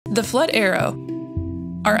The Flood Aero,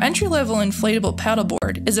 our entry-level inflatable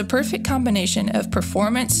paddleboard, is a perfect combination of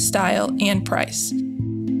performance, style, and price.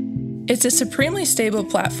 It's a supremely stable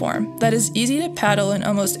platform that is easy to paddle in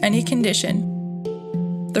almost any condition.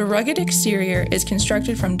 The rugged exterior is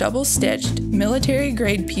constructed from double-stitched,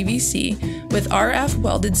 military-grade PVC with RF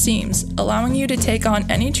welded seams, allowing you to take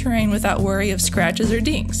on any terrain without worry of scratches or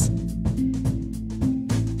dings.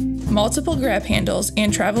 Multiple grab handles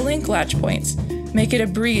and travel-link latch points make it a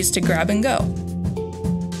breeze to grab and go.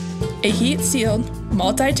 A heat-sealed,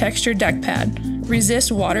 multi-texture deck pad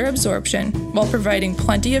resists water absorption while providing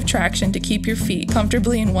plenty of traction to keep your feet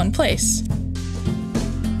comfortably in one place.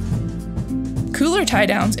 Cooler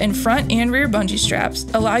tie-downs and front and rear bungee straps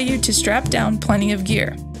allow you to strap down plenty of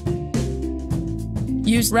gear.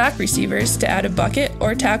 Use rack receivers to add a bucket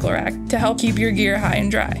or tackle rack to help keep your gear high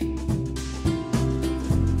and dry.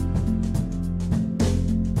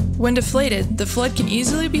 When deflated, the Flood can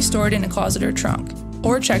easily be stored in a closet or trunk,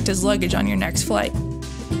 or checked as luggage on your next flight.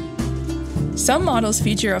 Some models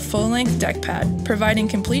feature a full-length deck pad, providing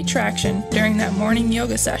complete traction during that morning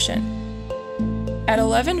yoga session. At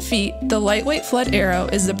 11 feet, the lightweight Flood Aero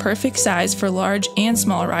is the perfect size for large and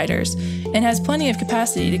small riders, and has plenty of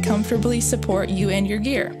capacity to comfortably support you and your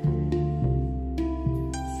gear.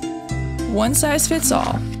 One size fits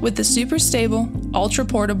all, with the super stable, ultra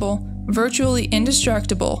portable, virtually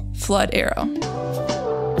indestructible Flood Aero.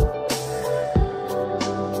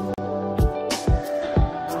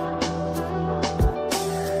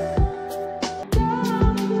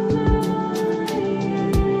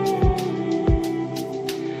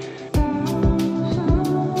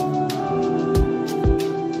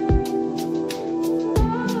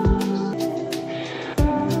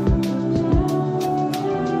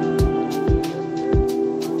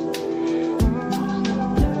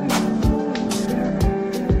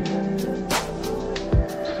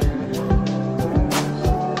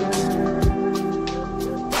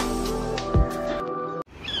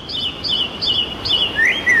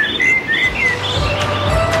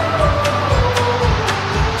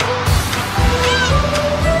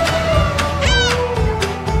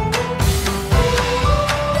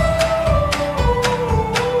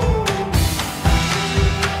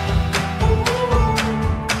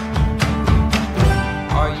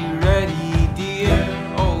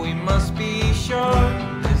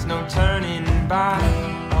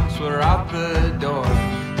 Once we're out the door,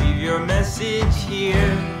 leave your message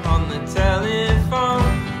here on the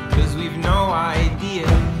telephone, 'cause we've no idea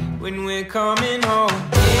when we're coming home.